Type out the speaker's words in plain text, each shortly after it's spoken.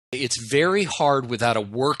It's very hard without a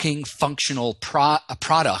working, functional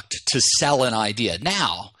product to sell an idea.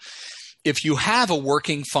 Now, if you have a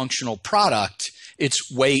working, functional product,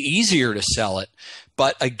 it's way easier to sell it.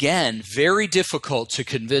 But again, very difficult to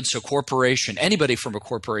convince a corporation, anybody from a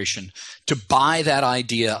corporation, to buy that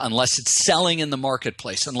idea unless it's selling in the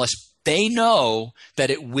marketplace, unless they know that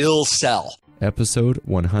it will sell. Episode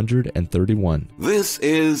 131. This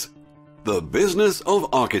is The Business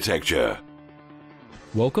of Architecture.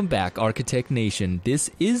 Welcome back, Architect Nation.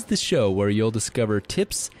 This is the show where you'll discover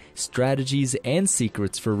tips, strategies, and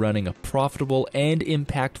secrets for running a profitable and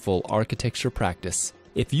impactful architecture practice.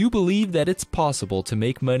 If you believe that it's possible to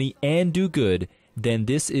make money and do good, then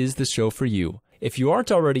this is the show for you. If you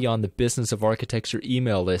aren't already on the Business of Architecture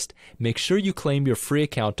email list, make sure you claim your free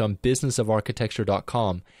account on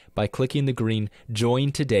businessofarchitecture.com by clicking the green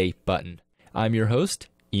Join Today button. I'm your host,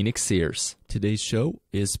 Enoch Sears. Today's show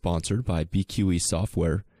is sponsored by BQE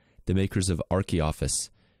Software, the makers of ArchiOffice.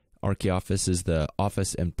 ArchiOffice is the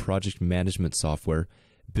office and project management software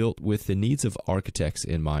built with the needs of architects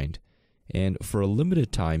in mind. And for a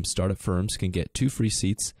limited time, startup firms can get 2 free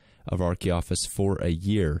seats of ArchiOffice for a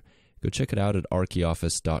year. Go check it out at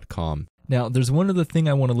archioffice.com. Now, there's one other thing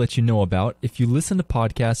I want to let you know about. If you listen to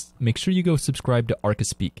podcasts, make sure you go subscribe to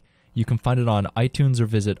ArchiSpeak. You can find it on iTunes or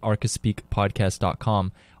visit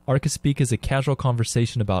archispeakpodcast.com. ArchiSpeak is a casual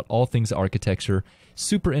conversation about all things architecture.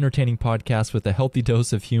 Super entertaining podcast with a healthy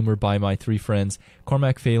dose of humor by my 3 friends,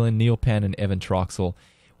 Cormac Phelan, Neil Penn, and Evan Troxel.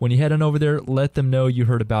 When you head on over there, let them know you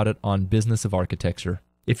heard about it on Business of Architecture.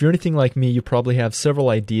 If you're anything like me, you probably have several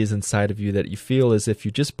ideas inside of you that you feel as if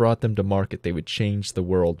you just brought them to market, they would change the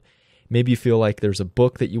world. Maybe you feel like there's a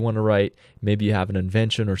book that you want to write. Maybe you have an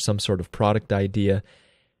invention or some sort of product idea.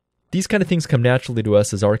 These kind of things come naturally to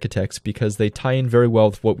us as architects because they tie in very well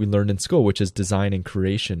with what we learned in school, which is design and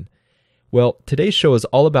creation. Well, today's show is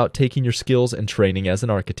all about taking your skills and training as an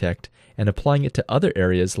architect and applying it to other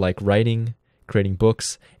areas like writing, creating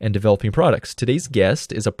books, and developing products. Today's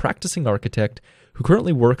guest is a practicing architect who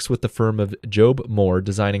currently works with the firm of Job Moore,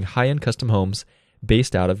 designing high-end custom homes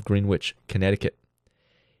based out of Greenwich, Connecticut.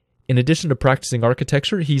 In addition to practicing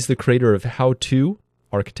architecture, he's the creator of How To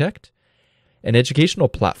Architect, an educational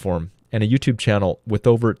platform, and a YouTube channel with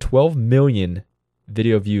over 12 million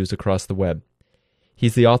video views across the web.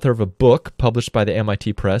 He's the author of a book published by the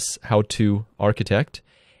MIT Press, How To Architect,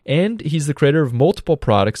 and he's the creator of multiple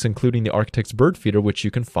products, including the Architect's Bird Feeder, which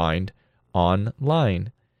you can find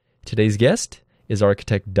online. Today's guest is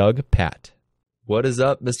architect Doug Patt. What is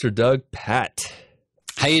up, Mr. Doug Patt?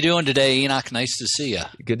 How you doing today, Enoch? Nice to see you.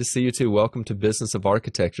 Good to see you too. Welcome to Business of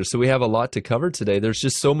Architecture. So we have a lot to cover today. There's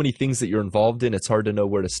just so many things that you're involved in. It's hard to know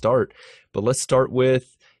where to start. But let's start with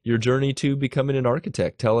your journey to becoming an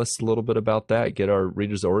architect. Tell us a little bit about that. Get our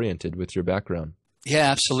readers oriented with your background.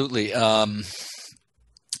 Yeah, absolutely.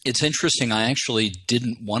 It's interesting. I actually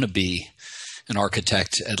didn't want to be an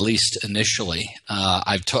architect, at least initially.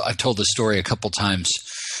 I've told the story a couple times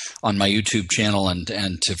on my YouTube channel and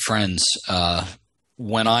to friends.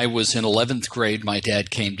 When I was in 11th grade, my dad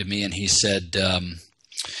came to me and he said,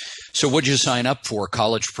 so what'd you sign up for,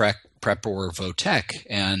 college prep or Votech?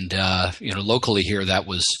 And, locally here, that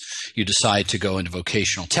was, you decide to go into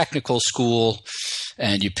vocational technical school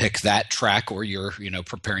and you pick that track, or you're,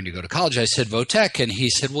 preparing to go to college. I said Votech. And he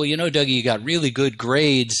said, well, Dougie, you got really good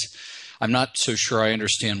grades. I'm not so sure I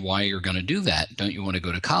understand why you're going to do that. Don't you want to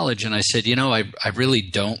go to college? And I said, I really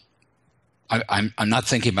don't. I'm not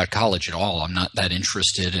thinking about college at all. I'm not that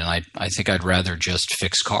interested, and I think I'd rather just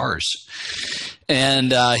fix cars.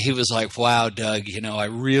 And he was like, wow, Doug, I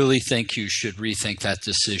really think you should rethink that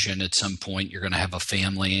decision at some point. You're going to have a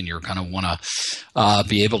family, and you're going to want to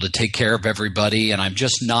be able to take care of everybody, and I'm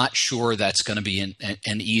just not sure that's going to be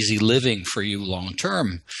an easy living for you long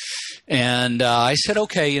term. And I said,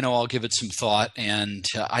 okay, I'll give it some thought. And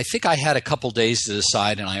I think I had a couple days to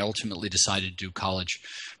decide, and I ultimately decided to do college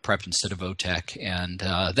prep instead of Votech. And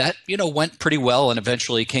that, went pretty well. And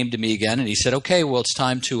eventually he came to me again and he said, okay, well, it's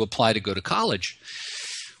time to apply to go to college.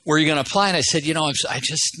 Where are you going to apply? And I said, I'm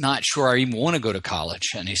just not sure I even want to go to college.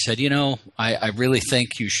 And he said, I really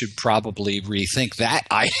think you should probably rethink that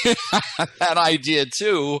that idea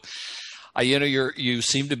too. You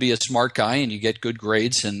seem to be a smart guy and you get good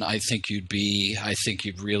grades, and I think you'd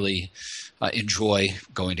really enjoy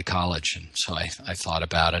going to college. And so I thought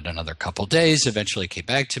about it another couple of days. Eventually it came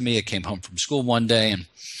back to me. I came home from school one day and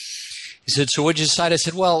he said, so what'd you decide? I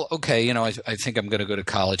said, well, okay, I think I'm going to go to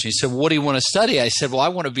college. He said, well, what do you want to study? I said, well, I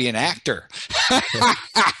want to be an actor.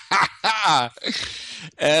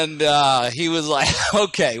 And he was like,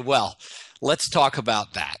 okay, well, let's talk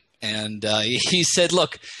about that. And he said,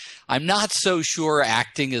 look, I'm not so sure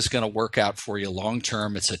acting is going to work out for you long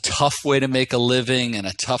term. It's a tough way to make a living and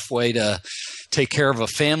a tough way to take care of a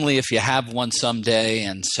family if you have one someday.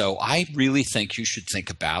 And so I really think you should think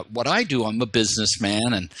about what I do. I'm a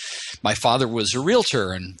businessman, and my father was a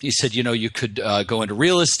realtor, and he said, you could go into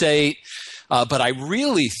real estate. But I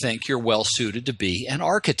really think you're well suited to be an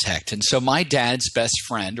architect. And so my dad's best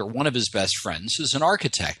friend, or one of his best friends, is an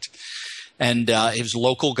architect. And he was a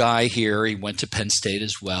local guy here. He went to Penn State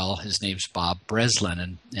as well. His name's Bob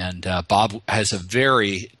Breslin. And Bob has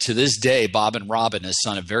to this day, Bob and Robin, his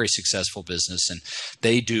son, a very successful business. And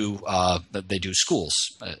they do schools,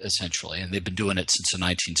 essentially. And they've been doing it since the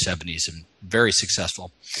 1970s and very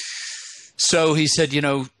successful. So he said,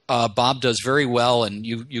 Bob does very well, and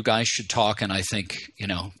you guys should talk, and I think,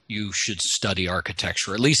 you should study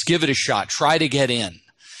architecture. At least give it a shot. Try to get in.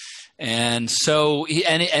 And so,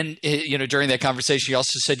 during that conversation, he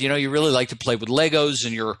also said, you really like to play with Legos,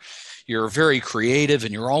 and you're very creative,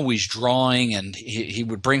 and you're always drawing. And he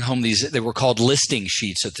would bring home these, they were called listing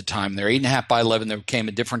sheets at the time. They're 8.5 by 11. They came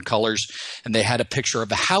in different colors, and they had a picture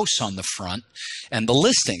of a house on the front and the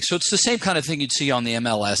listing. So it's the same kind of thing you'd see on the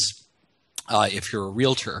MLS. If you're a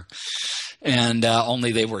realtor, and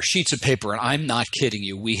only they were sheets of paper. And I'm not kidding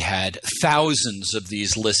you. We had thousands of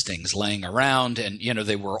these listings laying around, and,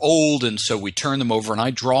 they were old. And so we turn them over and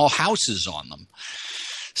I draw houses on them.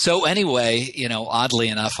 So anyway, oddly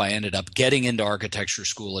enough, I ended up getting into architecture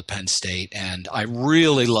school at Penn State, and I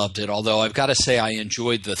really loved it. Although I've got to say I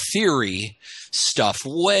enjoyed the theory stuff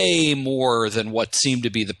way more than what seemed to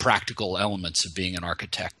be the practical elements of being an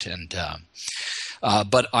architect. And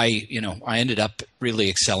but I ended up really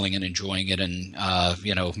excelling and enjoying it, and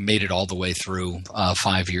made it all the way through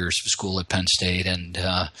 5 years of school at Penn State, and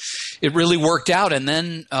it really worked out. And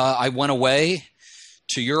then I went away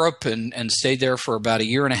to Europe and stayed there for about 1.5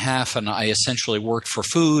 years, and I essentially worked for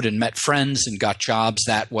food and met friends and got jobs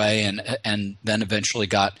that way, and then eventually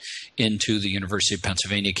got into the University of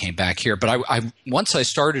Pennsylvania, came back here. But I once I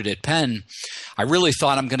started at Penn, I really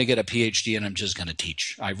thought I'm going to get a PhD and I'm just going to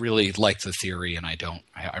teach. I really like the theory, and I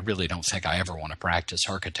really don't think I ever want to practice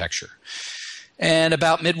architecture. And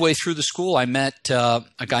about midway through the school, I met a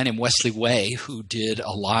guy named Wesley Way, who did a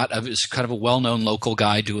lot of, is kind of a well-known local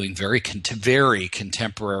guy doing very contemporary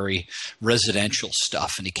residential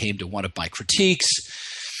stuff. And he came to one of my critiques.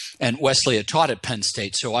 And Wesley had taught at Penn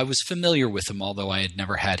State, so I was familiar with him, although I had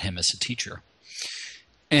never had him as a teacher.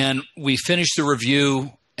 And we finished the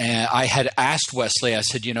review, and I had asked Wesley, I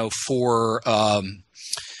said, during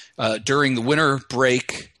the winter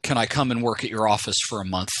break, can I come and work at your office for a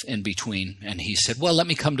month in between? And he said, well, let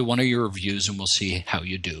me come to one of your reviews and we'll see how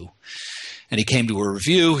you do. And he came to a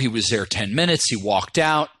review. He was there 10 minutes. He walked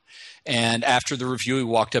out. And after the review, he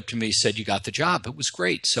walked up to me, said, you got the job. It was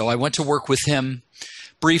great. So I went to work with him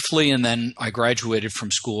briefly, and then I graduated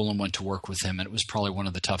from school and went to work with him. And it was probably one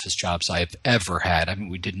of the toughest jobs I have ever had. I mean,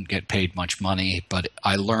 we didn't get paid much money, but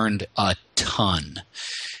I learned a ton.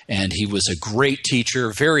 And he was a great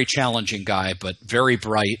teacher, very challenging guy, but very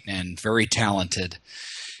bright and very talented.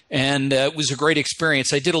 And it was a great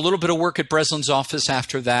experience. I did a little bit of work at Breslin's office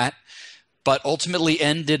after that, but ultimately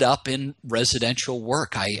ended up in residential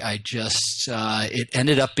work. It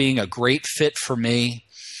ended up being a great fit for me.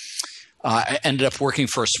 I ended up working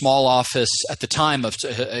for a small office at the time, of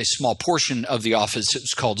a small portion of the office. It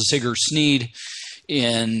was called Ziegler Sneed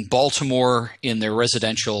in Baltimore in their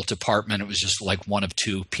residential department. It was just like one of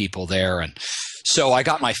two people there. And so I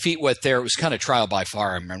got my feet wet there. It was kind of trial by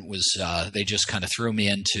fire. I remember they just kind of threw me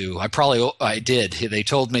into, I did. They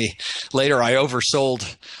told me later I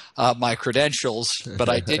oversold my credentials, but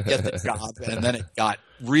I did get the job. And then it got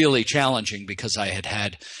really challenging because I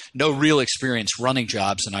had no real experience running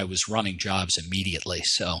jobs, and I was running jobs immediately.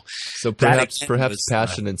 So perhaps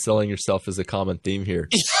passion in selling yourself is a common theme here.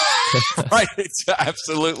 Right,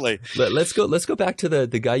 absolutely. Let's go back to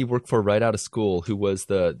the guy you worked for right out of school, who was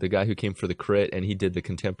the guy who came for the crit, and he did the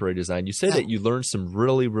contemporary design. You said that you learned some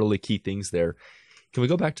really, really key things there. Can we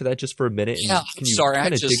go back to that just for a minute? And I'm sorry. I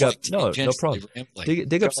just dig up. No problem.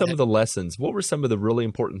 Dig up some of the lessons. What were some of the really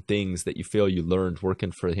important things that you feel you learned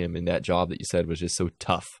working for him in that job that you said was just so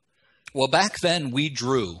tough? Well, back then we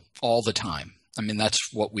drew all the time. I mean, that's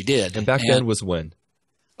what we did. And then was when?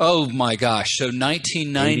 Oh my gosh! So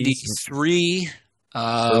 1993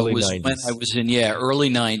 was 90s. when I was in early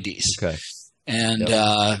 90s. Okay. And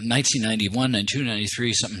 1991, 92,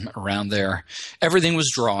 93, something around there, everything was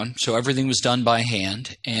drawn. So everything was done by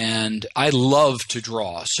hand. And I love to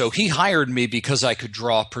draw. So he hired me because I could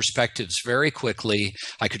draw perspectives very quickly.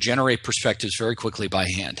 I could generate perspectives very quickly by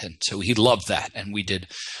hand. And so he loved that. And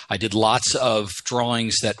I did lots of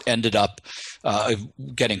drawings that ended up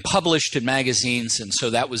getting published in magazines. And so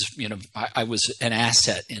that was, I was an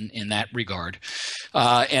asset in that regard.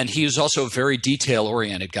 And he was also a very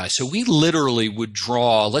detail-oriented guy. So we literally would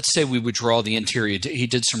draw, let's say we would draw the interior. He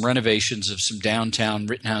did some renovations of some downtown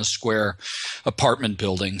Rittenhouse Square apartment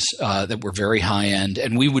buildings that were very high-end.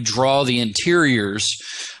 And we would draw the interiors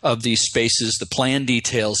of these spaces, the plan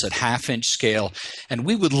details at half-inch scale. And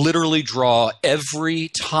we would literally draw every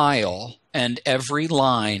tile and every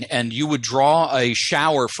line. And you would draw a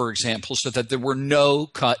shower, for example, so that there were no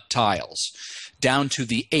cut tiles down to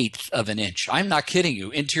the 1/8 of an inch. I'm not kidding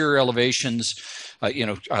you. Interior elevations,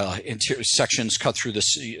 interior sections cut through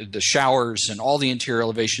the showers and all the interior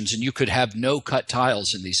elevations, and you could have no cut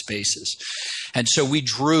tiles in these spaces. And so we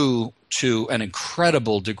drew to an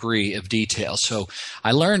incredible degree of detail. So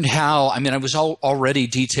I learned I was already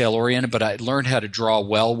detail oriented, but I learned how to draw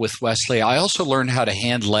well with Wesley. I also learned how to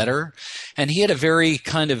hand letter, and he had a very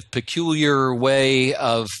kind of peculiar way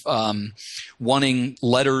of wanting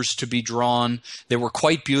letters to be drawn. They were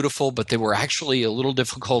quite beautiful, but they were actually a little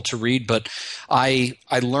difficult to read. But I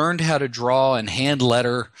learned how to draw and hand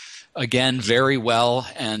letter again very well,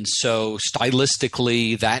 and so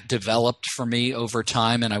stylistically that developed for me over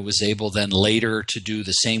time, and I was able then later to do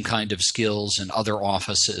the same kind of skills in other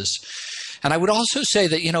offices. And I would also say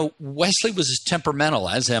that Wesley was temperamental,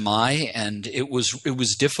 as am I, and it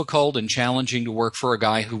was difficult and challenging to work for a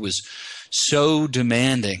guy who was so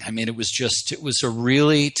demanding. I mean, it was a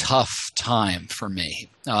really tough time for me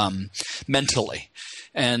mentally.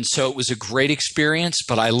 And so it was a great experience,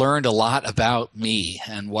 but I learned a lot about me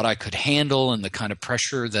and what I could handle and the kind of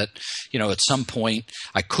pressure that, at some point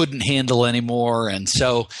I couldn't handle anymore. And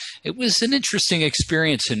so it was an interesting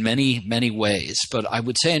experience in many, many ways. But I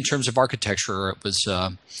would say in terms of architecture, it was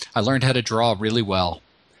I learned how to draw really well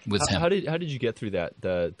with him. How did you get through that?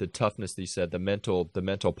 The toughness that you said, the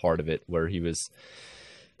mental part of it, where he was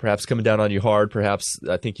perhaps coming down on you hard, perhaps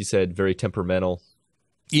I think you said very temperamental.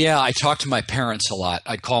 Yeah, I talked to my parents a lot.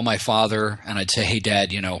 I'd call my father and I'd say, "Hey,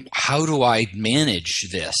 Dad, how do I manage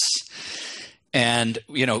this?" And,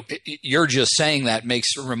 you're just saying that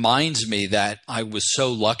reminds me that I was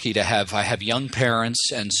so lucky to have young parents.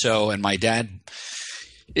 And my dad,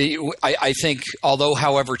 I think, although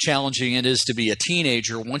however challenging it is to be a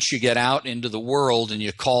teenager, once you get out into the world and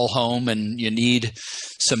you call home and you need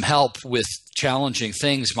some help with challenging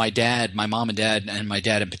things, my mom and dad, and my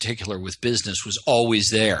dad in particular with business, was always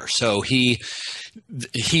there. So he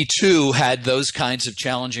too had those kinds of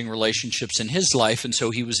challenging relationships in his life, and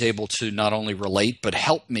so he was able to not only relate but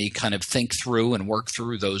help me kind of think through and work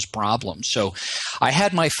through those problems. So I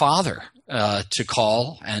had my father to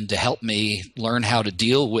call and to help me learn how to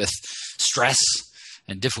deal with stress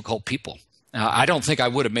and difficult people. I don't think I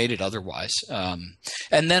would have made it otherwise.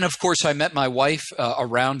 And then, of course, I met my wife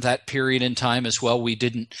around that period in time as well. We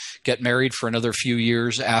didn't get married for another few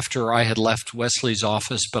years after I had left Wesley's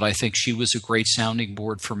office, but I think she was a great sounding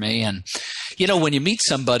board for me. And, when you meet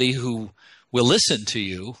somebody who will listen to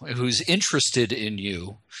you, who's interested in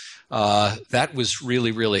you, that was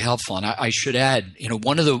really, really helpful. And I should add,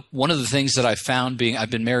 one of the things that I found I've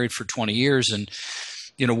been married for 20 years, and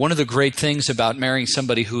one of the great things about marrying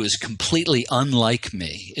somebody who is completely unlike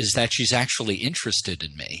me is that she's actually interested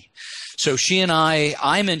in me. So she and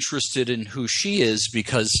I'm interested in who she is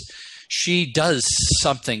because she does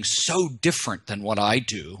something so different than what I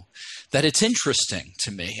do that it's interesting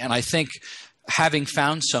to me. And I think having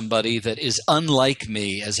found somebody that is unlike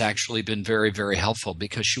me has actually been very, very helpful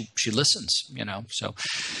because she listens, So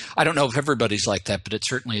I don't know if everybody's like that, but it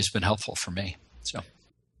certainly has been helpful for me. So.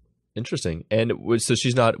 Interesting. And so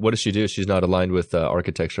she's not, what does she do? She's not aligned with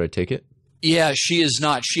architecture, I take it? Yeah, she is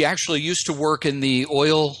not. She actually used to work in the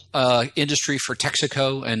oil industry for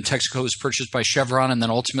Texaco, and Texaco was purchased by Chevron, and then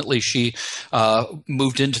ultimately she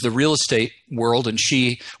moved into the real estate world, and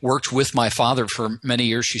she worked with my father for many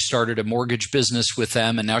years. She started a mortgage business with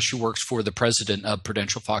them, and now she works for the president of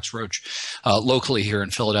Prudential Fox Roach locally here in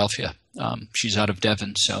Philadelphia. She's out of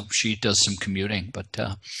Devon, so she does some commuting.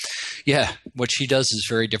 But what she does is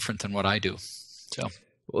very different than what I do. So.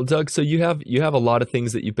 Well, Doug, so you have a lot of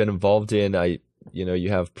things that you've been involved in. You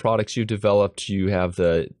have products you developed. You have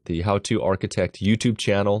the How to Architect YouTube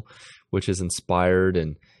channel, which has inspired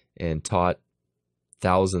and taught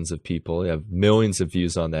thousands of people. You have millions of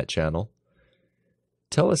views on that channel.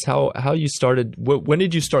 tell us how you started. When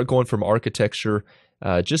did you start going from architecture,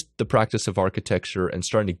 just the practice of architecture, and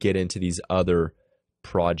starting to get into these other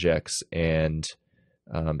projects and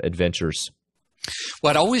adventures? Well,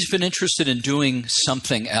 I'd always been interested in doing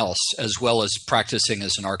something else as well as practicing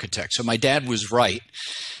as an architect. So my dad was right.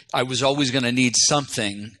 I was always going to need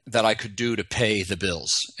something that I could do to pay the bills.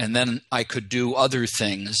 And then I could do other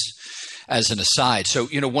things as an aside. So,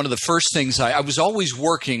 one of the first things I was always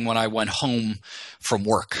working when I went home from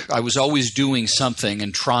work. I was always doing something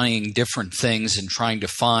and trying different things and trying to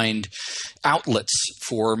find outlets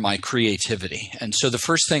for my creativity. And so the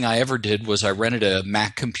first thing I ever did was I rented a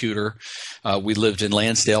Mac computer. We lived in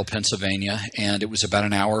Lansdale, Pennsylvania, and it was about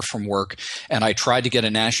an hour from work. And I tried to get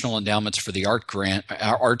a National Endowments for the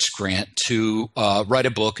Arts grant to write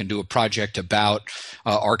a book and do a project about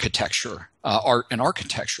architecture. Art and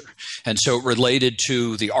architecture. And so it related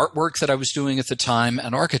to the artwork that I was doing at the time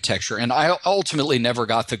and architecture. And I ultimately never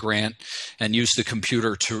got the grant and used the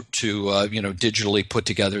computer to digitally put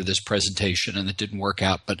together this presentation, and it didn't work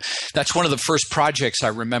out. But that's one of the first projects I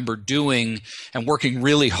remember doing and working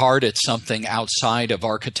really hard at something outside of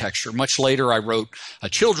architecture. Much later, I wrote a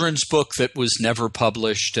children's book that was never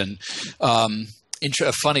published. And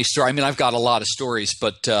a funny story. I mean, I've got a lot of stories,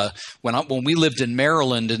 but when we lived in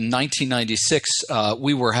Maryland in 1996,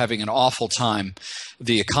 we were having an awful time.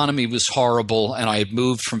 The economy was horrible, and I had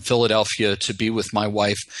moved from Philadelphia to be with my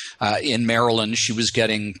wife in Maryland. She was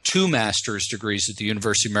getting 2 master's degrees at the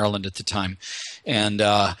University of Maryland at the time, and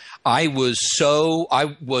I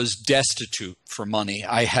was destitute for money.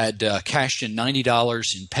 I had cashed in $90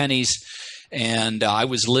 in pennies. And I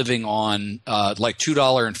was living on like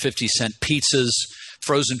 $2.50 pizzas,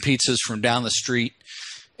 frozen pizzas from down the street,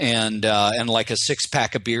 and like a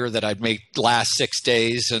 6-pack of beer that I'd make last 6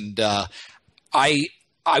 days. And I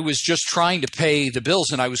was just trying to pay the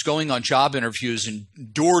bills, and I was going on job interviews and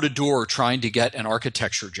door to door trying to get an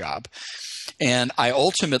architecture job. And I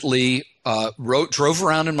ultimately drove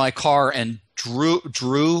around in my car and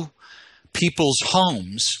drew people's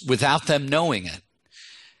homes without them knowing it.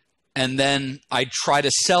 And then I'd try to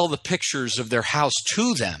sell the pictures of their house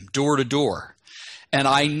to them door to door. And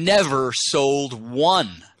I never sold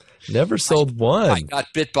one. Never sold one. I got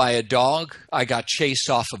bit by a dog. I got chased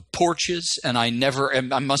off of porches. And I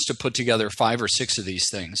must have put together 5 or 6 of these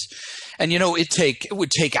things. And, it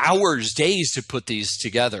would take hours, days to put these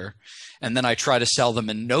together. And then I try to sell them,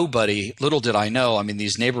 and nobody, little did I know, I mean,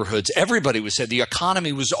 these neighborhoods, everybody was said the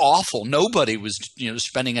economy was awful. Nobody was,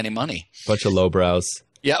 spending any money. Bunch of lowbrows.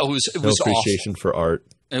 Yeah, it was no appreciation awful. For art.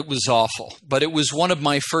 It was awful. But it was one of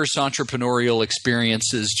my first entrepreneurial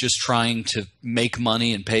experiences, just trying to make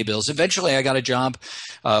money and pay bills. Eventually, I got a job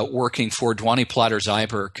working for Dwani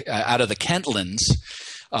Platter-Zyberg out of the Kentlands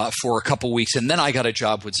for a couple weeks. And then I got a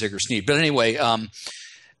job with Zigger Sneed. But anyway,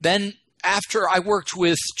 then after I worked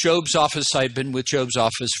with Job's office, I'd been with Job's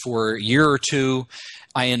office for a year or two.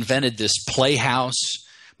 I invented this playhouse.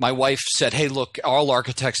 My wife said, hey, look, all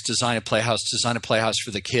architects design a playhouse for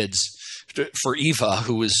the kids, for Eva,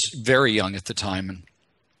 who was very young at the time. And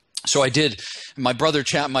so I did. My brother,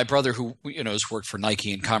 who has worked for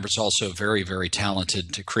Nike and Converse, also very, very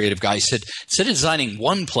talented, creative guy, said, instead of designing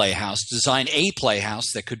one playhouse, design a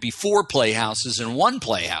playhouse that could be 4 playhouses in one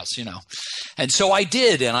playhouse, And so I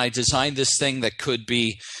did, and I designed this thing that could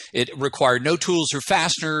be. It required no tools or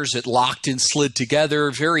fasteners. It locked and slid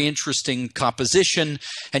together. Very interesting composition.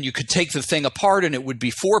 And you could take the thing apart, and it would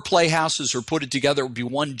be 4 playhouses, or put it together, it would be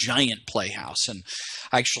one giant playhouse. And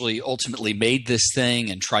I actually ultimately made this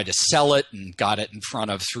thing and tried to sell it, and got it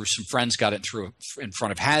through some friends, got it in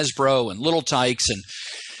front of Hasbro and Little Tykes, and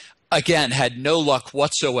again, had no luck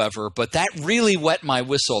whatsoever. But that really wet my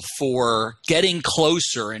whistle for getting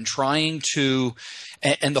closer and trying to,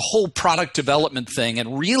 and the whole product development thing,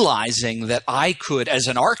 and realizing that I could, as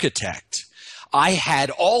an architect, I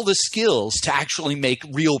had all the skills to actually make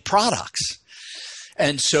real products.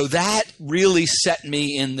 And so that really set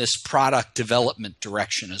me in this product development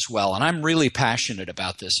direction as well. And I'm really passionate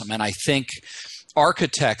about this. I mean, I think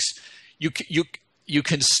architects, you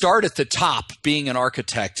can start at the top being an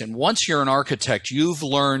architect. And once you're an architect, you've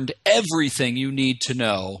learned everything you need to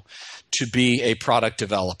know to be a product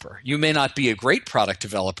developer. You may not be a great product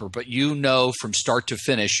developer, but from start to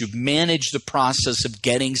finish, you've managed the process of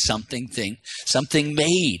getting something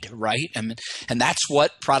made, right? And that's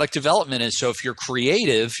what product development is. So if you're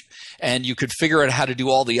creative and you could figure out how to do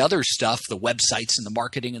all the other stuff, the websites and the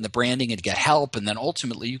marketing and the branding, and get help, and then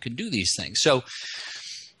ultimately you can do these things. So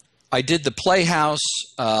I did the playhouse.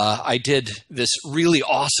 I did this really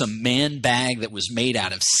awesome man bag that was made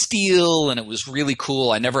out of steel, and it was really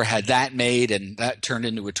cool. I never had that made, and that turned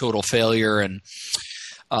into a total failure. And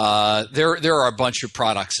There are a bunch of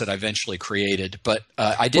products that I eventually created, but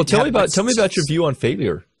I didn't. Well, tell me about your view on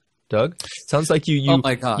failure, Doug. Sounds like you Oh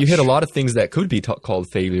my gosh. you hit a lot of things that could be called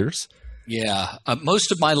failures. Yeah,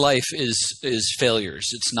 most of my life is failures.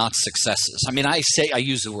 It's not successes. I mean, I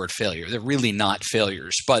use the word failure. They're really not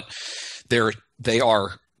failures, but they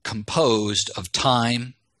are composed of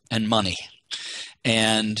time and money,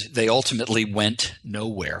 and they ultimately went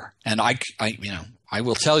nowhere. And I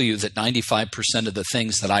will tell you that 95% of the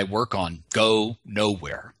things that I work on go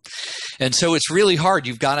nowhere. And so it's really hard.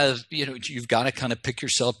 You've got to kind of pick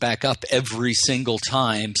yourself back up every single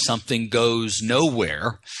time something goes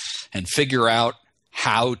nowhere and figure out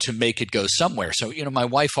how to make it go somewhere. So, my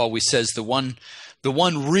wife always says the one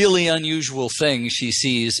really unusual thing she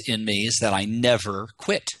sees in me is that I never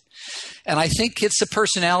quit. And I think it's a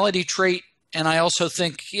personality trait. And I also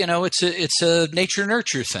think, it's a nature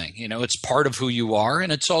nurture thing. It's part of who you are,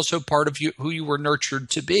 and it's also part of who you were nurtured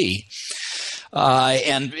to be.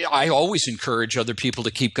 And I always encourage other people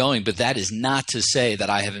to keep going, but that is not to say that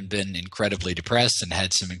I haven't been incredibly depressed and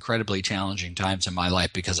had some incredibly challenging times in my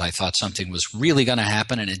life because I thought something was really going to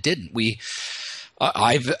happen and it didn't.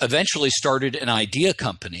 I've eventually started an idea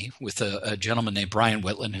company with a gentleman named Brian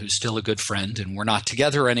Whitland, who's still a good friend, and we're not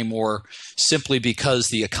together anymore simply because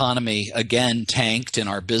the economy again tanked and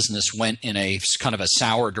our business went in a kind of a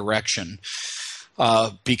sour direction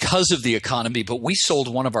because of the economy. But we sold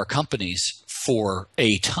one of our companies for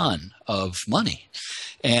a ton of money.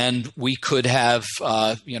 And we could have,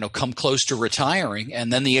 come close to retiring,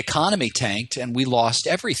 and then the economy tanked, and we lost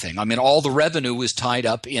everything. I mean, all the revenue was tied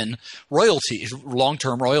up in royalties,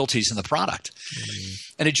 long-term royalties in the product,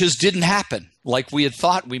 and it just didn't happen like we had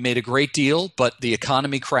thought. We made a great deal, but the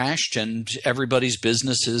economy crashed, and everybody's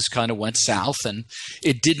businesses kind of went south, and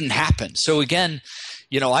it didn't happen. So again,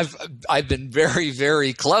 I've been very,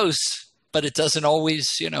 very close. But it doesn't always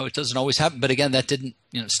happen. But again, that didn't,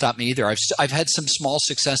 stop me either. I've had some small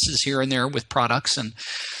successes here and there with products, and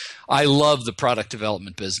I love the product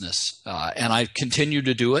development business, and I continue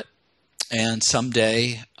to do it. And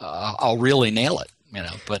someday I'll really nail it,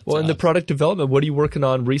 But in the product development, what are you working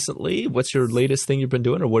on recently? What's your latest thing you've been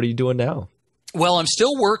doing, or what are you doing now? Well, I'm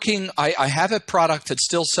still working. I have a product that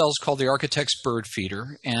still sells called the Architect's Bird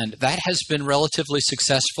Feeder, and that has been relatively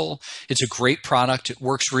successful. It's a great product. It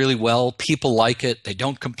works really well. People like it. They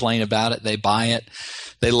don't complain about it. They buy it.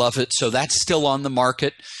 They love it. So that's still on the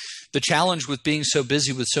market. The challenge with being so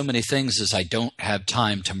busy with so many things is I don't have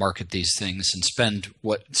time to market these things and spend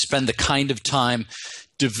the kind of time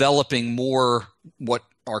developing more what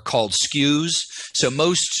are called SKUs. So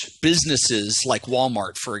most businesses like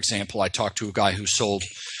Walmart, for example, I talked to a guy who sold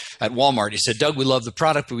at Walmart. He said, Doug, we love the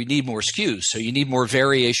product, but we need more SKUs. So you need more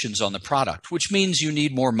variations on the product, which means you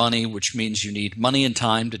need more money, which means you need money and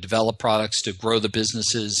time to develop products, to grow the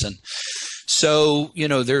businesses. And so,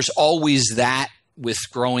 there's always that with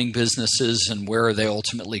growing businesses, and where are they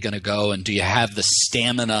ultimately going to go? And do you have the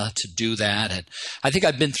stamina to do that? And I think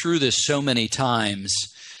I've been through this so many times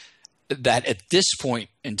that at this point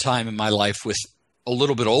in time in my life with a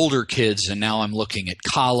little bit older kids, and now I'm looking at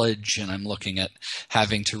college and I'm looking at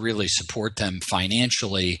having to really support them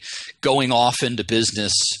financially, going off into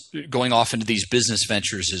these business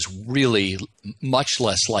ventures is really much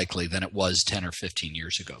less likely than it was 10 or 15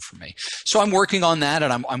 years ago for me. So I'm working on that,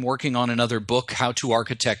 and I'm working on another book, How to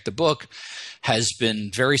Architect. The book has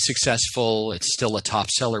been very successful. It's still a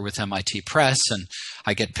top seller with MIT Press, and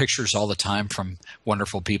I get pictures all the time from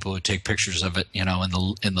wonderful people who take pictures of it, in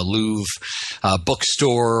the Louvre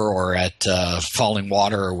bookstore or at Falling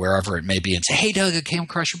Water or wherever it may be, and say, "Hey, Doug, I came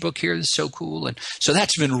across your book here. This is so cool." And so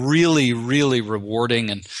that's been really, really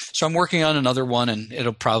rewarding. And so I'm working on another one, and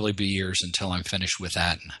it'll probably be years until I'm finished with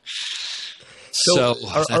that. So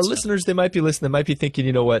our listeners, they might be listening. They might be thinking,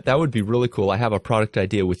 you know what, that would be really cool. I have a product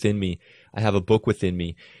idea within me. I have a book within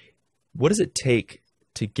me. What does it take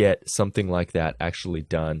to get something like that actually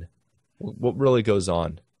done? What really goes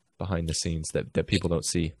on behind the scenes that people don't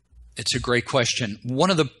see? It's a great question. One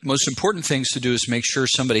of the most important things to do is make sure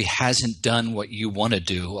somebody hasn't done what you want to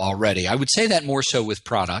do already. I would say that more so with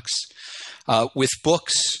products. With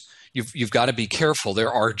books, you've got to be careful.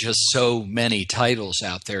 There are just so many titles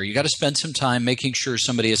out there. You got to spend some time making sure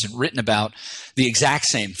somebody hasn't written about the exact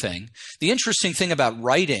same thing. The interesting thing about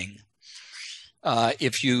writing,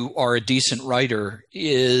 if you are a decent writer,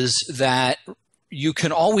 is that you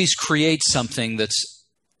can always create something that's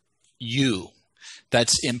you,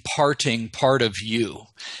 that's imparting part of you.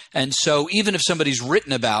 And so even if somebody's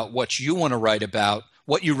written about what you want to write about,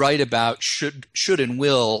 what you write about should and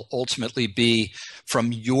will ultimately be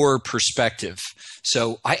from your perspective.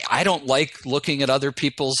 So I don't like looking at other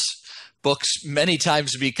people's books many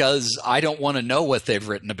times because I don't want to know what they've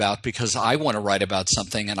written about, because I want to write about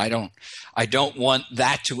something, and I don't want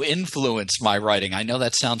that to influence my writing. I know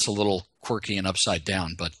that sounds a little quirky and upside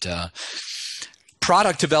down, but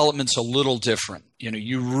product development's a little different.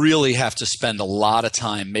 You really have to spend a lot of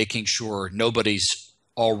time making sure nobody's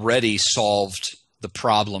already solved the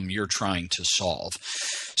problem you're trying to solve.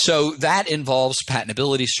 So that involves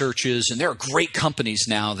patentability searches, and there are great companies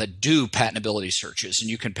now that do patentability searches, and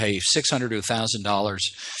you can pay $600 to $1,000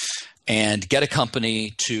 and get a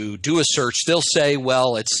company to do a search. They'll say,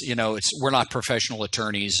 well, we're not professional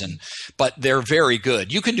attorneys, but they're very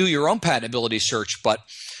good. You can do your own patentability search, but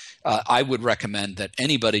I would recommend that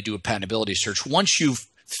anybody do a patentability search. Once you've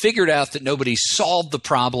figured out that nobody solved the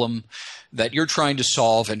problem that you're trying to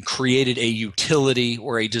solve and created a utility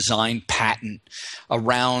or a design patent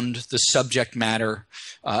around the subject matter,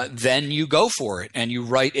 then you go for it and you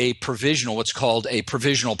write what's called a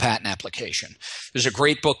provisional patent application. There's a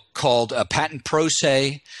great book called Patent Pro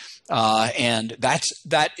Se, and that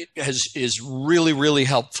is really, really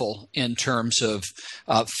helpful in terms of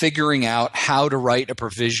figuring out how to write a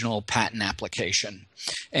provisional patent application.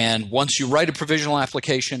 And once you write a provisional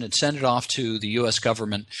application and send it off to the U.S.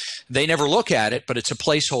 government, they never look at it, but it's a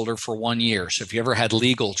placeholder for 1 year. So if you ever had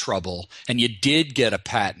legal trouble and you did get a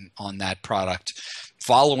patent on that product,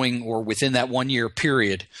 following or within that 1 year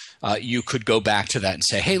period, you could go back to that and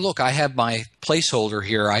say, hey, look, I have my placeholder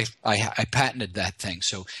here. I patented that thing.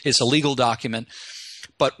 So it's a legal document.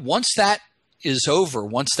 But once that is over,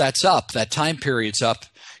 once that's up, that time period's up,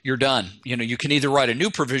 you're done. You can either write a new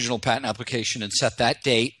provisional patent application and set that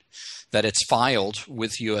date that it's filed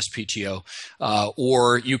with USPTO,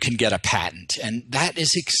 or you can get a patent. And that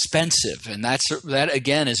is expensive. And that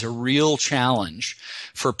again is a real challenge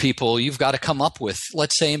for people. You've got to come up with,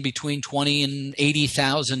 let's say, in between $20,000 and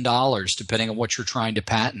 $80,000, depending on what you're trying to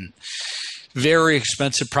patent. Very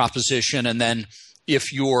expensive proposition. And then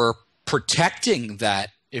if you're protecting that,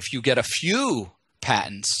 if you get a few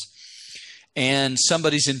patents and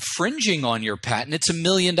somebody's infringing on your patent, it's $1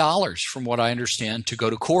 million, from what I understand, to go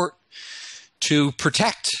to court to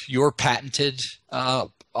protect your patented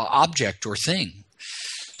object or thing.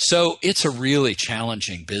 So it's a really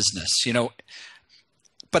challenging business,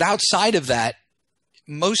 But outside of that,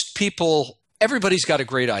 most people, everybody's got a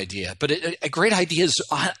great idea, but a great idea is,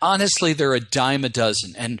 honestly, they're a dime a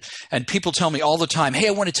dozen. And people tell me all the time, hey,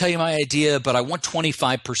 I want to tell you my idea, but I want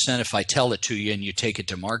 25% if I tell it to you and you take it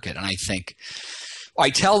to market. And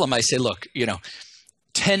I tell them, I say, look,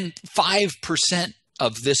 5%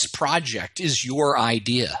 of this project is your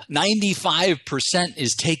idea. 95%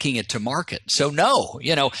 is taking it to market. So no,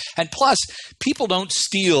 and plus people don't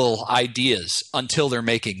steal ideas until they're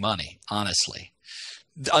making money, honestly.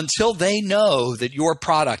 Until they know that your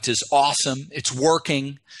product is awesome, it's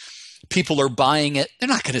working, people are buying it, they're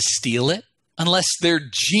not going to steal it unless they're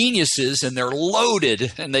geniuses and they're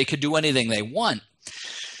loaded and they could do anything they want.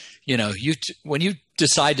 When you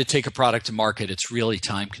decide to take a product to market, it's really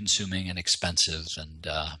time consuming and expensive,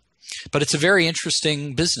 but it's a very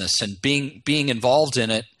interesting business, and being involved in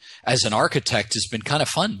it as an architect has been kind of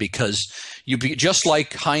fun, because just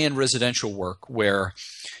like high-end residential work, where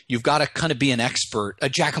you've got to kind of be an expert, a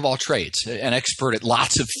jack of all trades, an expert at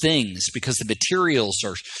lots of things, because the materials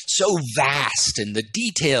are so vast and the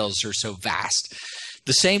details are so vast.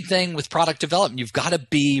 The same thing with product development. You've got to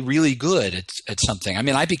be really good at something. I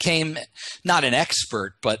mean, I became not an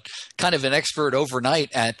expert, but kind of an expert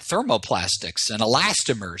overnight at thermoplastics and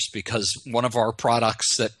elastomers, because one of our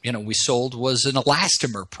products that we sold was an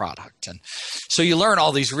elastomer product. And so you learn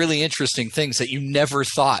all these really interesting things that you never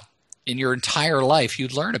thought in your entire life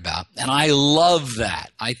you'd learn about. And I love that.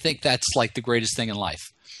 I think that's like the greatest thing in life,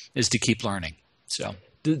 is to keep learning. So.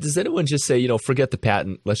 Does anyone just say, forget the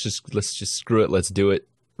patent, let's just screw it, let's do it,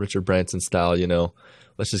 Richard Branson style,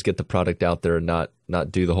 let's just get the product out there and not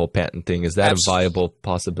do the whole patent thing? Is that Absolutely. A viable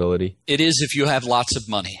possibility? It is, if you have lots of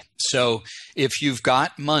money. So if you've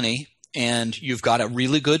got money and you've got a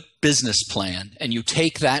really good business plan and you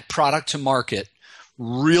take that product to market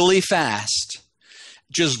really fast,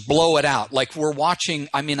 just blow it out. Like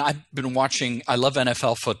I've been watching, I love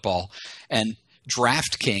NFL football, and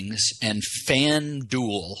DraftKings and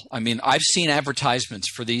FanDuel. I've seen advertisements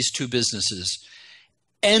for these two businesses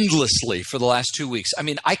endlessly for the last 2 weeks.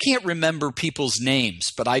 I can't remember people's names,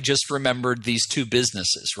 but I just remembered these two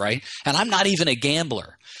businesses, right? And I'm not even a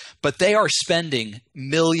gambler, but they are spending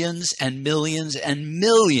millions and millions and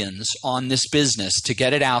millions on this business to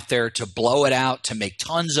get it out there, to blow it out, to make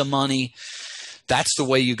tons of money. That's the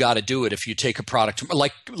way you got to do it if you take a product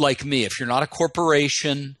like me. If you're not a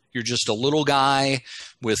corporation, you're just a little guy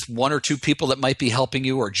with one or two people that might be helping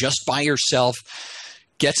you, or just by yourself,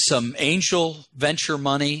 get some angel venture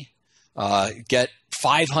money, get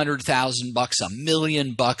 $500,000, $1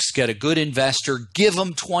 million, get a good investor, give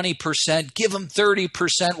them 20%, give them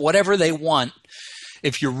 30%, whatever they want.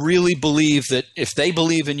 If you really believe that, if they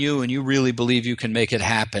believe in you and you really believe you can make it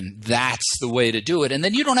happen, that's the way to do it. And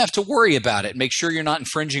then you don't have to worry about it. Make sure you're not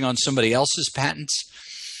infringing on somebody else's patents.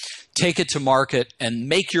 Take it to market and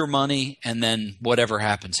make your money, and then whatever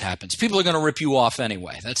happens, happens. People are going to rip you off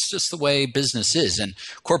anyway. That's just the way business is. And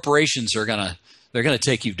corporations are they're going to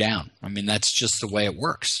take you down. I mean, that's just the way it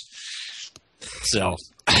works. So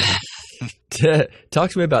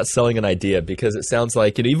talk to me about selling an idea, because it sounds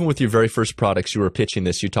like, even with your very first products you were pitching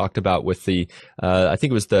this, you talked about with the, I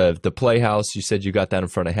think it was the Playhouse. You said you got that in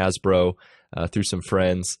front of Hasbro through some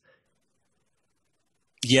friends.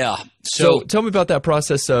 Yeah. So tell me about that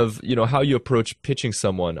process of, how you approach pitching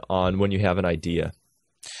someone on when you have an idea.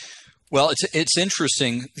 Well, it's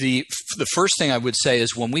interesting. The first thing I would say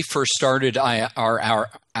is when we first started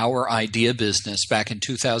our idea business back in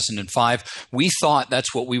 2005, we thought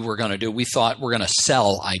that's what we were going to do. We thought we're going to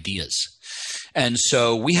sell ideas. And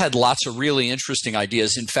so we had lots of really interesting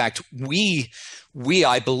ideas. In fact, we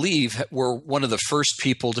I believe, were one of the first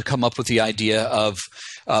people to come up with the idea of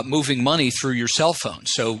moving money through your cell phone.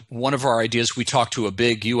 So one of our ideas, we talked to a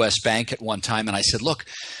big U.S. bank at one time, and I said, look,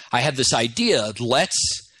 I had this idea.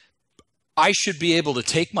 I should be able to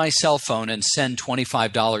take my cell phone and send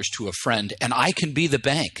 $25 to a friend, and I can be the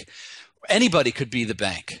bank. Anybody could be the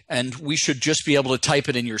bank, and we should just be able to type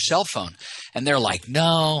it in your cell phone. And they're like,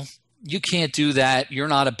 no, you can't do that. You're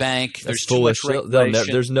not a bank. There's too much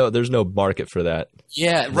regulation. There's no market for that.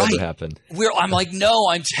 Yeah, It'll right. never happen. I'm like, no,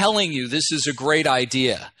 I'm telling you, this is a great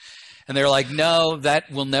idea. And they're like, no, that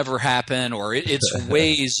will never happen, or it's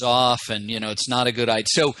ways off, and it's not a good idea.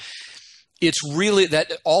 So it's really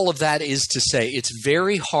that, all of that is to say, it's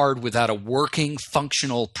very hard without a working,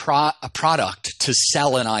 functional product to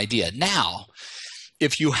sell an idea. Now,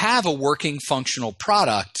 if you have a working, functional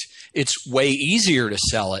product, it's way easier to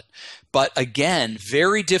sell it. But again,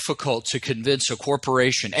 very difficult to convince a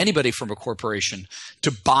corporation, anybody from a corporation,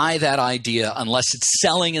 to buy that idea unless it's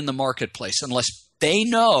selling in the marketplace, unless they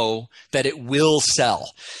know that it will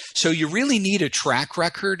sell. So you really need a track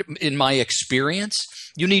record. In my experience,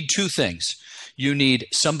 you need two things. You need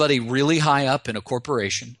somebody really high up in a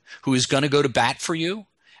corporation who is going to go to bat for you,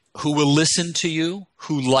 who will listen to you,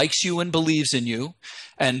 who likes you and believes in you,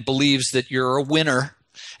 and believes that you're a winner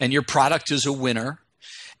and your product is a winner,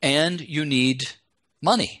 and you need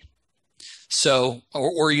money. So,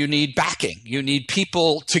 or you need backing. You need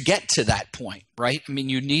people to get to that point, right? I mean,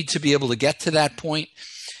 you need to be able to get to that point.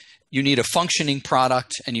 You need a functioning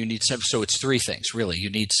product, and you need so it's three things, really. You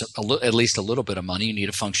need at least a little bit of money. You need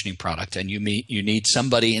a functioning product, and you need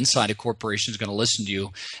somebody inside a corporation who's going to listen to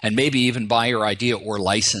you and maybe even buy your idea or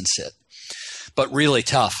license it. But really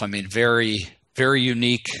tough. I mean, very, very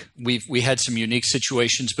unique. We had some unique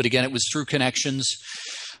situations, but again, it was through connections.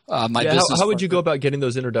 How would you go about getting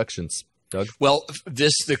those introductions, Doug? Well,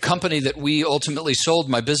 the company that we ultimately sold,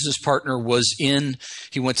 my business partner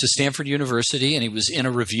he went to Stanford University, and he was in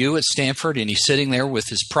a review at Stanford, and he's sitting there with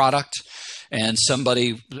his product, and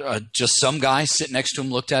somebody, just some guy sitting next to him,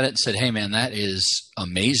 looked at it and said, hey man, that is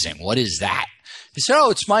amazing. What is that? He said, oh,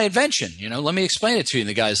 it's my invention. Let me explain it to you. And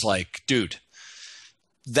the guy's like, dude,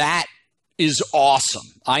 that is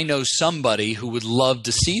awesome. I know somebody who would love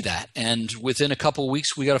to see that. And within a couple of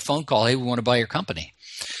weeks, we got a phone call. Hey, we want to buy your company.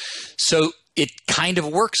 So it kind of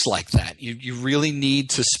works like that. You really need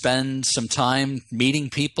to spend some time meeting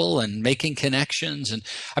people and making connections. And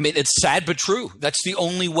I mean, it's sad but true. That's the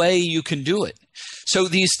only way you can do it. So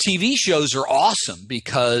these TV shows are awesome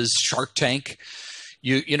because Shark Tank,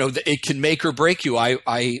 it can make or break you.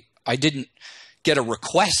 I didn't get a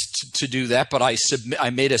request to do that, but I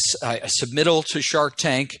made a submittal to Shark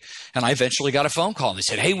Tank, and I eventually got a phone call. And they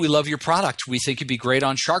said, hey, we love your product. We think you'd be great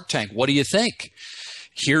on Shark Tank. What do you think?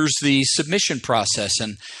 Here's the submission process.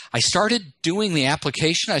 And I started doing the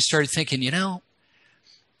application. I started thinking,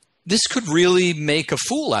 this could really make a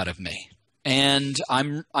fool out of me. And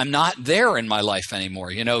I'm not there in my life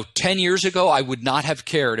anymore. 10 years ago, I would not have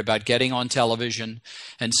cared about getting on television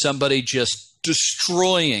and somebody just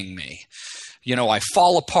destroying me. I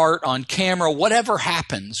fall apart on camera, whatever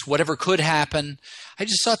happens, whatever could happen. I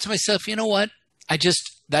just thought to myself, you know what?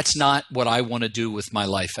 That's not what I want to do with my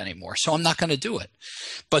life anymore. So I'm not going to do it.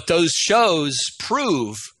 But those shows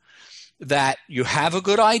prove that you have a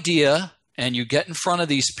good idea and you get in front of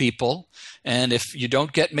these people. And if you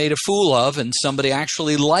don't get made a fool of and somebody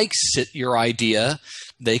actually likes your idea,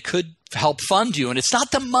 they could help fund you. And it's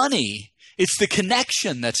not the money. It's the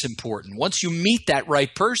connection that's important. Once you meet that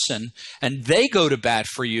right person and they go to bat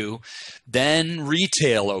for you, then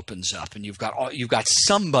retail opens up and you've got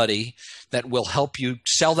somebody that will help you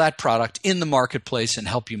sell that product in the marketplace and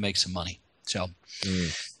help you make some money. So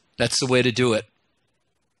that's the way to do it.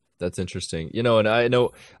 That's interesting. And I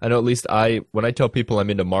know at least when I tell people I'm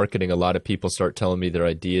into marketing, a lot of people start telling me their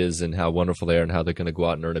ideas and how wonderful they are and how they're going to go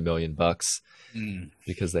out and earn $1 million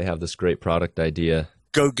because they have this great product idea.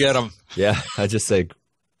 Go get them. Yeah. I just say,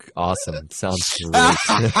 awesome. Sounds great.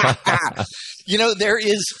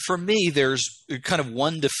 For me, there's kind of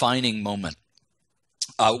one defining moment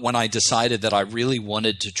when I decided that I really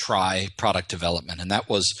wanted to try product development. And that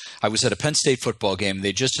was, I was at a Penn State football game.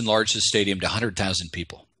 They just enlarged the stadium to 100,000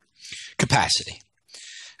 people capacity.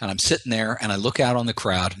 And I'm sitting there and I look out on the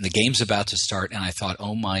crowd and the game's about to start. And I thought,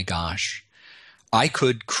 oh my gosh, I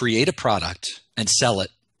could create a product and sell it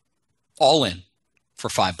all in for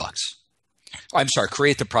 $5. I'm sorry,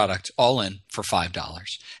 create the product all in for $5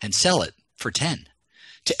 and sell it for 10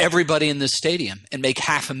 to everybody in this stadium and make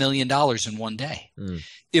 $500,000 in one day.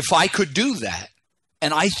 If I could do that,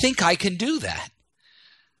 and I think I can do that,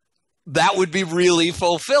 that would be really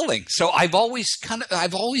fulfilling. So I always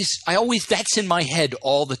that's in my head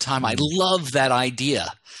all the time. I love that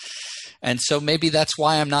idea. And so maybe that's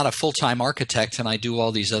why I'm not a full-time architect and I do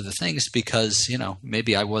all these other things because,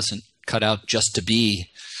 maybe I wasn't cut out just to be,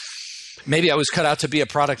 maybe I was cut out to be a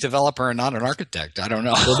product developer and not an architect. I don't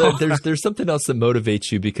know. Well, there's something else that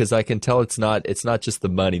motivates you because I can tell it's not just the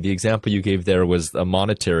money. The example you gave there was a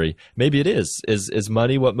monetary. Maybe it is. Is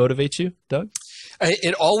money what motivates you, Doug?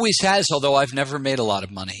 It always has, although I've never made a lot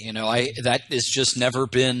of money. That has just never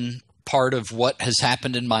been part of what has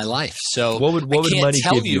happened in my life. So what would money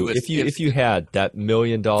give you if you had that $1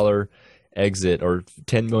 million exit or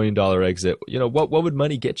 $10 million exit? What would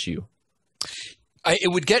money get you?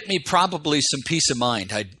 It would get me probably some peace of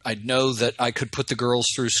mind. I'd know that I could put the girls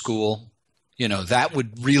through school. That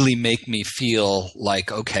would really make me feel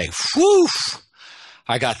like, okay, whew,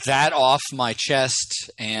 I got that off my chest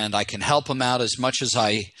and I can help them out as much as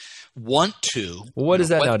I want to. Well, what is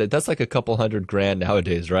that nowadays? That's like a couple $100,000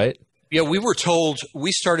 nowadays, right? Yeah, we were told,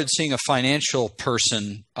 we started seeing a financial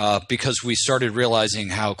person because we started realizing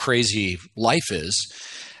how crazy life is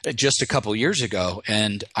just a couple years ago.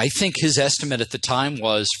 And I think his estimate at the time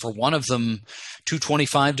was for one of them,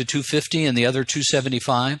 225 to 250 and the other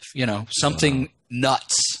 275, something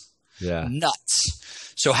nuts. Yeah.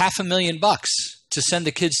 Nuts. So $500,000 to send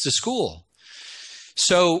the kids to school.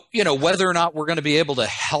 So, whether or not we're going to be able to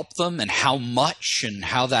help them and how much and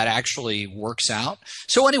how that actually works out.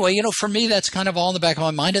 So anyway, for me, that's kind of all in the back of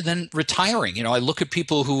my mind. And then retiring, I look at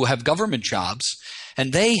people who have government jobs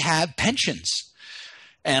and they have pensions.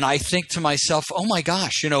 And I think to myself, oh my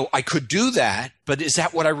gosh, I could do that, but is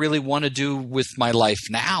that what I really want to do with my life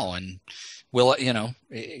now? And will,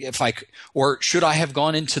 or should I have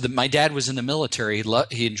gone into my dad was in the military.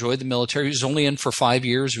 He enjoyed the military. He was only in for 5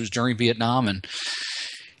 years. It was during Vietnam. And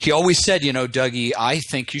he always said, Dougie, I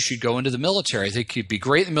think you should go into the military. I think you'd be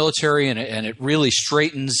great in the military and it really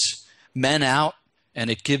straightens men out and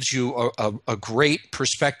it gives you a great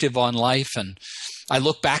perspective on life. And I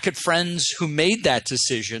look back at friends who made that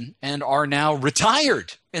decision and are now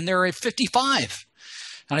retired and they're at 55.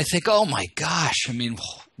 And I think, oh my gosh,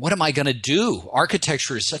 what am I going to do?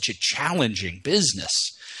 Architecture is such a challenging business.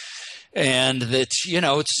 And that,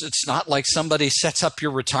 it's not like somebody sets up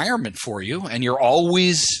your retirement for you and you're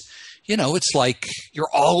always, it's like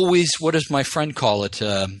you're always, what does my friend call it?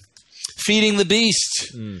 Feeding the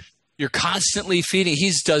beast. You're constantly feeding.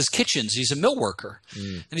 He does kitchens. He's a mill worker.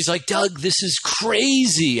 And he's like, Doug, this is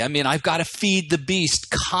crazy. I've got to feed the beast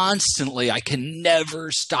constantly. I can never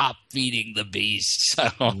stop feeding the beast. So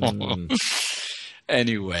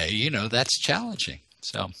anyway, that's challenging.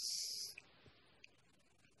 So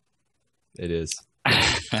it is.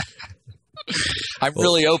 I'm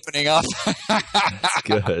really opening up. That's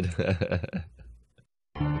good.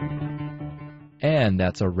 And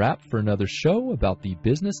that's a wrap for another show about the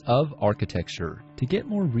business of architecture. To get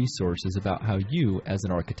more resources about how you, as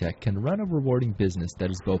an architect, can run a rewarding business that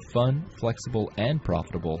is both fun, flexible, and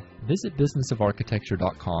profitable, visit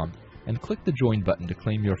businessofarchitecture.com and click the join button to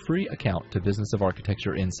claim your free account to Business of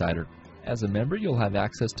Architecture Insider. As a member, you'll have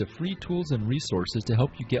access to free tools and resources to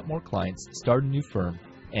help you get more clients, start a new firm,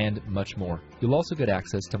 and much more. You'll also get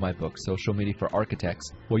access to my book, Social Media for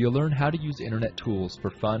Architects, where you'll learn how to use internet tools for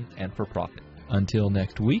fun and for profit. Until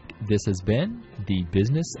next week, this has been The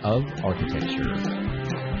Business of Architecture.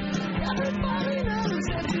 Everybody knows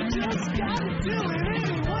that you just gotta do it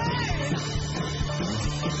anyway.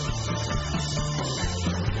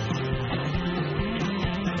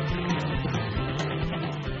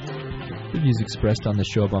 The views expressed on the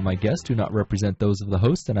show by my guests do not represent those of the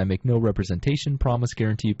host, and I make no representation, promise,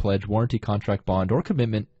 guarantee, pledge, warranty, contract, bond, or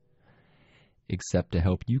commitment except to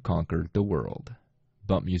help you conquer the world.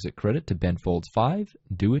 Bump music credit to Ben Folds 5,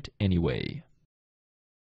 Do It Anyway.